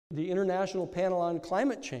The International Panel on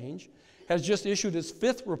Climate Change has just issued its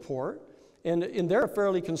 5th report, and they're a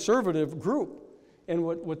fairly conservative group. And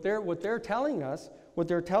what they're telling us,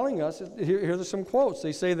 here are some quotes.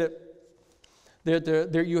 They say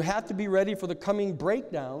that you have to be ready for the coming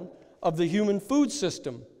breakdown of the human food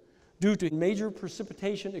system due to major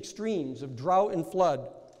precipitation extremes of drought and flood.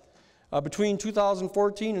 Between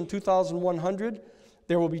 2014 and 2100,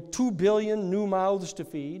 there will be 2 billion new mouths to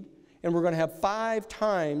feed, and we're going to have 5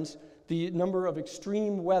 times the number of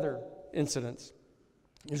extreme weather incidents.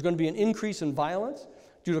 There's going to be an increase in violence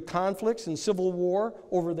due to conflicts and civil war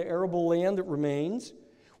over the arable land that remains.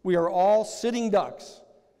 We are all sitting ducks,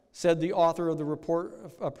 said the author of the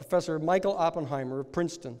report, Professor Michael Oppenheimer of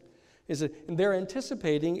Princeton. And they're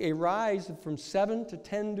anticipating a rise from 7 to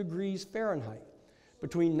 10 degrees Fahrenheit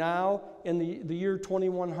between now and the year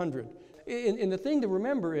 2100. And the thing to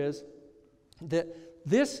remember is that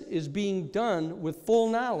this is being done with full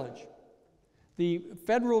knowledge. The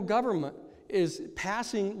federal government is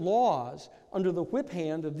passing laws under the whip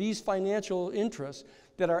hand of these financial interests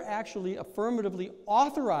that are actually affirmatively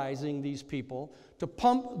authorizing these people to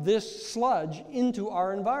pump this sludge into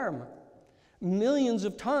our environment. Millions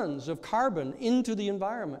of tons of carbon into the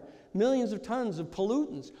environment, millions of tons of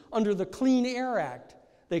pollutants under the Clean Air Act,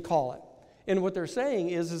 they call it. And what they're saying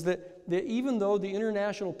is that even though the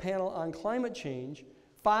International Panel on Climate Change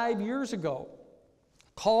 5 years ago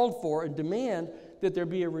called for a demand that there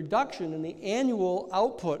be a reduction in the annual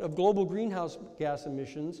output of global greenhouse gas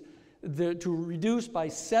emissions to reduce by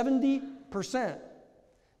 70%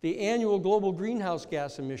 the annual global greenhouse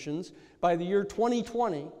gas emissions by the year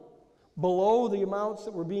 2020, below the amounts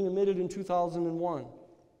that were being emitted in 2001.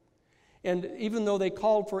 And even though they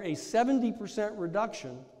called for a 70%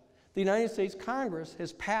 reduction, the United States Congress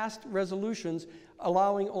has passed resolutions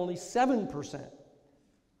allowing only 7%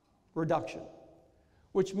 reduction,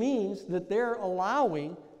 which means that they're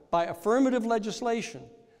allowing, by affirmative legislation,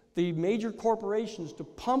 the major corporations to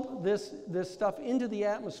pump this stuff into the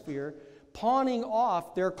atmosphere, pawning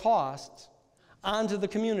off their costs onto the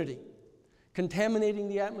community, contaminating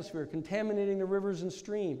the atmosphere, contaminating the rivers and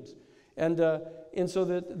streams. And so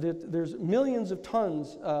that there's millions of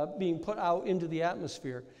tons being put out into the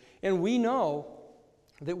atmosphere. And we know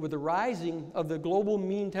that with the rising of the global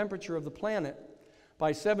mean temperature of the planet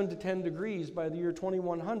by 7 to 10 degrees by the year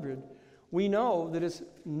 2100, we know that it's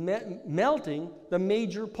melting the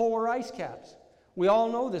major polar ice caps. We all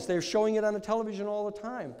know this. They're showing it on the television all the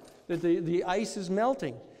time, that the ice is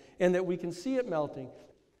melting and that we can see it melting.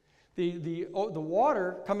 The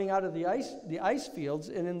water coming out of the ice fields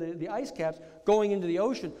and in the ice caps going into the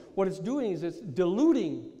ocean, what it's doing is it's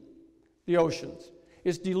diluting the oceans.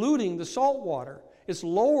 It's diluting the salt water. It's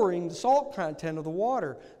lowering the salt content of the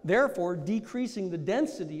water, therefore decreasing the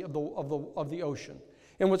density of the ocean.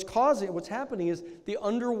 And what's happening is the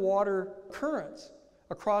underwater currents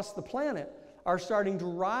across the planet are starting to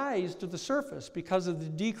rise to the surface because of the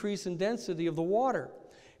decrease in density of the water.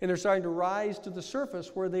 And they're starting to rise to the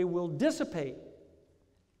surface where they will dissipate.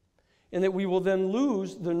 And that we will then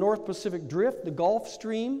lose the North Pacific Drift, the Gulf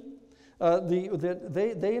Stream. They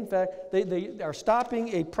are stopping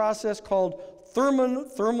a process called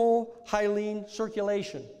thermal hyaline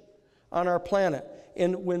circulation on our planet.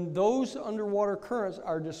 And when those underwater currents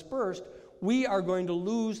are dispersed, we are going to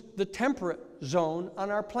lose the temperate zone on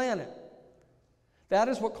our planet. That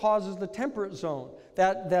is what causes the temperate zone,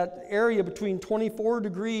 that area between 24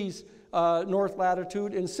 degrees north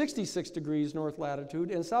latitude and 66 degrees north latitude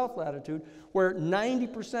and south latitude, where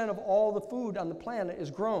 90% of all the food on the planet is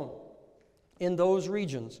grown in those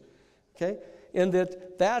regions. Okay? And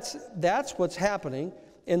that's what's happening,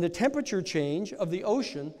 and the temperature change of the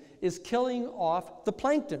ocean is killing off the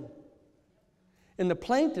plankton. And the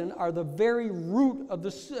plankton are the very root of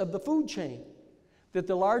the food chain. That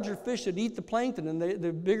the larger fish that eat the plankton and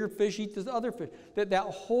the bigger fish eat the other fish, that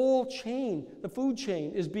whole chain, the food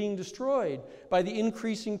chain, is being destroyed by the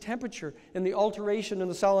increasing temperature and the alteration in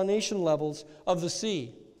the salination levels of the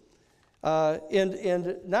sea.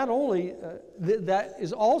 And not only, that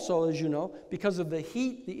is also, as you know, because of the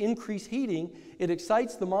heat, the increased heating, it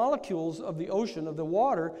excites the molecules of the ocean, of the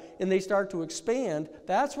water, and they start to expand.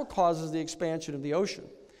 That's what causes the expansion of the ocean.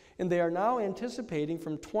 And they are now anticipating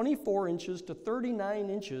from 24 inches to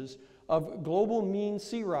 39 inches of global mean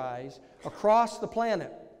sea rise across the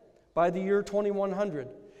planet by the year 2100.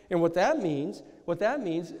 And what that means,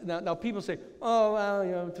 now people say, oh,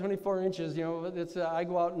 well, 24 inches, I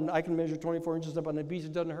go out and I can measure 24 inches up on the beach,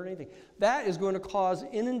 it doesn't hurt anything. That is going to cause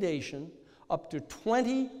inundation up to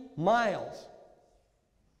 20 miles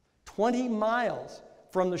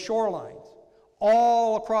from the shorelines,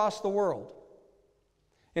 all across the world.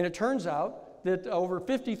 And it turns out that over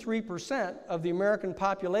 53% of the American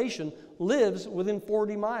population lives within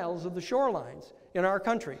 40 miles of the shorelines in our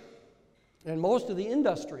country. And much of the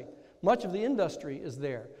industry is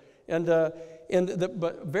there.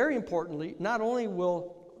 But very importantly, not only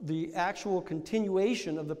will the actual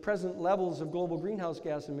continuation of the present levels of global greenhouse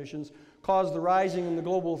gas emissions cause the rising in the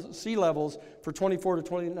global sea levels for 24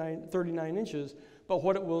 to 39 inches, but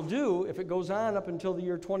what it will do, if it goes on up until the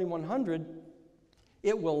year 2100,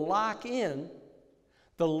 it will lock in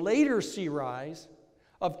the later sea rise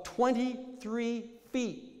of 23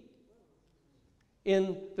 feet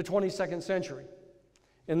in the 22nd century.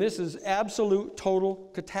 And this is absolute total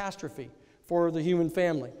catastrophe for the human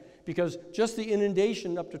family, because just the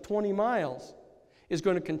inundation up to 20 miles is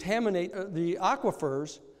going to contaminate the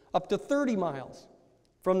aquifers up to 30 miles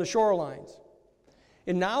from the shorelines.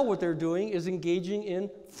 And now what they're doing is engaging in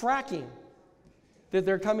fracking. That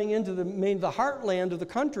they're coming into the heartland of the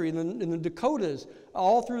country, in the Dakotas,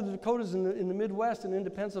 all through the Dakotas in the Midwest and into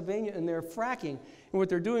Pennsylvania, and they're fracking. And what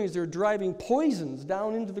they're doing is they're driving poisons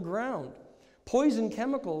down into the ground, poison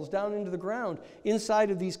chemicals down into the ground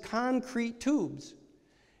inside of these concrete tubes.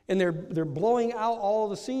 And they're blowing out all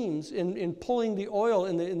the seams and pulling the oil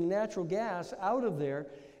and the natural gas out of there.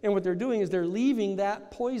 And what they're doing is they're leaving that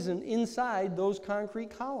poison inside those concrete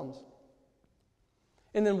columns.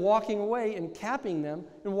 And then walking away and capping them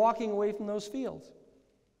and walking away from those fields.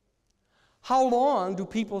 How long do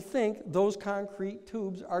people think those concrete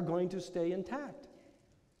tubes are going to stay intact?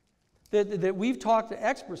 That we've talked to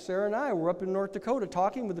experts, Sarah and I were up in North Dakota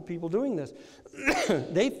talking with the people doing this.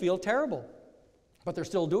 They feel terrible, but they're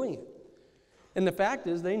still doing it. And the fact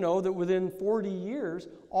is, they know that within 40 years,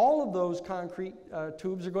 all of those concrete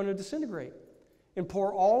tubes are going to disintegrate and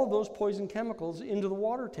pour all of those poison chemicals into the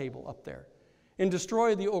water table up there and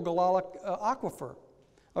destroy the Ogallala aquifer.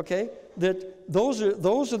 Okay? That those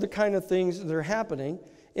are the kind of things that are happening,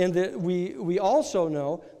 and that we also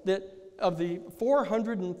know that of the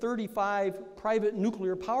 435 private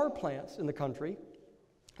nuclear power plants in the country,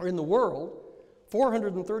 or in the world,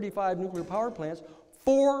 435 nuclear power plants,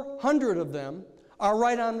 400 of them are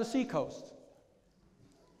right on the seacoast,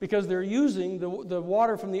 because they're using the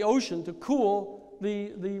water from the ocean to cool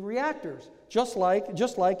the reactors, just like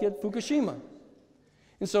at Fukushima.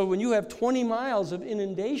 And so when you have 20 miles of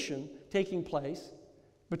inundation taking place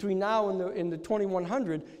between now and the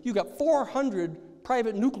 2100, you've got 400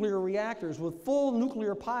 private nuclear reactors with full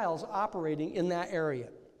nuclear piles operating in that area.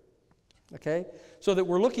 Okay? So that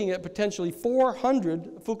we're looking at potentially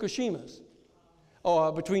 400 Fukushimas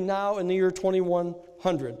between now and the year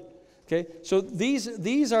 2100. Okay? So these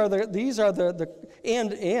are the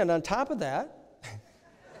and on top of that,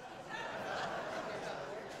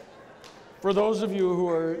 for those of you who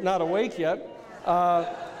are not awake yet,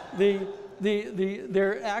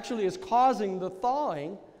 there actually is causing the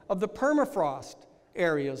thawing of the permafrost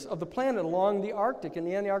areas of the planet along the Arctic and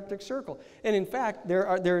the Antarctic Circle. And in fact,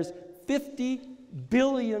 there's 50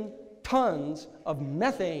 billion tons of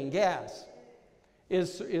methane gas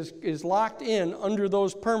is locked in under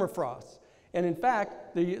those permafrosts. And in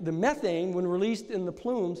fact, the methane, when released in the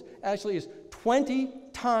plumes, actually is 20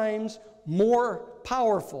 times more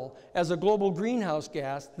powerful as a global greenhouse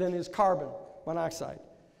gas than is carbon monoxide.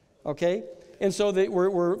 Okay? And so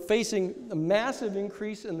we're facing a massive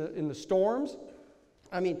increase in the storms.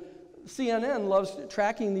 I mean, CNN loves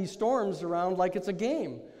tracking these storms around like it's a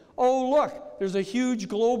game. Oh, look, there's a huge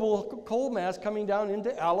global cold mass coming down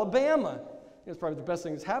into Alabama. It's probably the best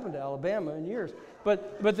thing that's happened to Alabama in years.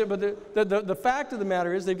 But the fact of the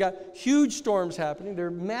matter is they've got huge storms happening. There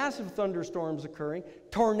are massive thunderstorms occurring.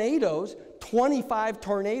 Tornadoes, 25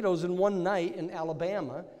 tornadoes in one night in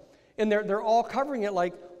Alabama. And they're all covering it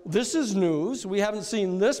like, this is news. We haven't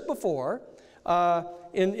seen this before.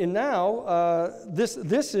 And now this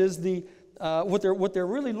is the what they're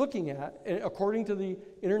really looking at, according to the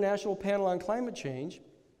International Panel on Climate Change.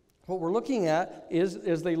 What we're looking at is,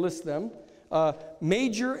 as they list them,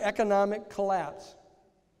 major economic collapse.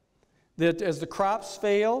 That as the crops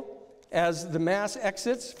fail, as the mass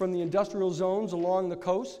exits from the industrial zones along the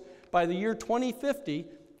coast, by the year 2050,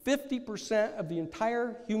 50% of the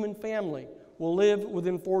entire human family will live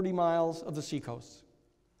within 40 miles of the seacoasts.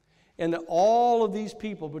 And that all of these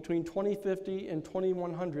people between 2050 and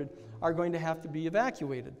 2100 are going to have to be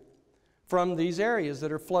evacuated from these areas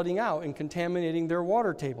that are flooding out and contaminating their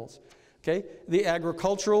water tables. Okay? The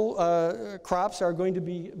agricultural crops are going to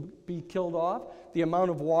be killed off. The amount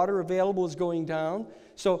of water available is going down.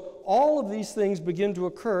 So all of these things begin to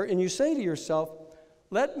occur, and you say to yourself,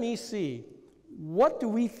 let me see, what do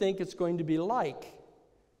we think it's going to be like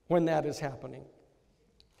when that is happening?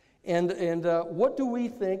 And what do we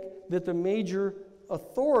think that the major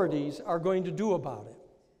authorities are going to do about it?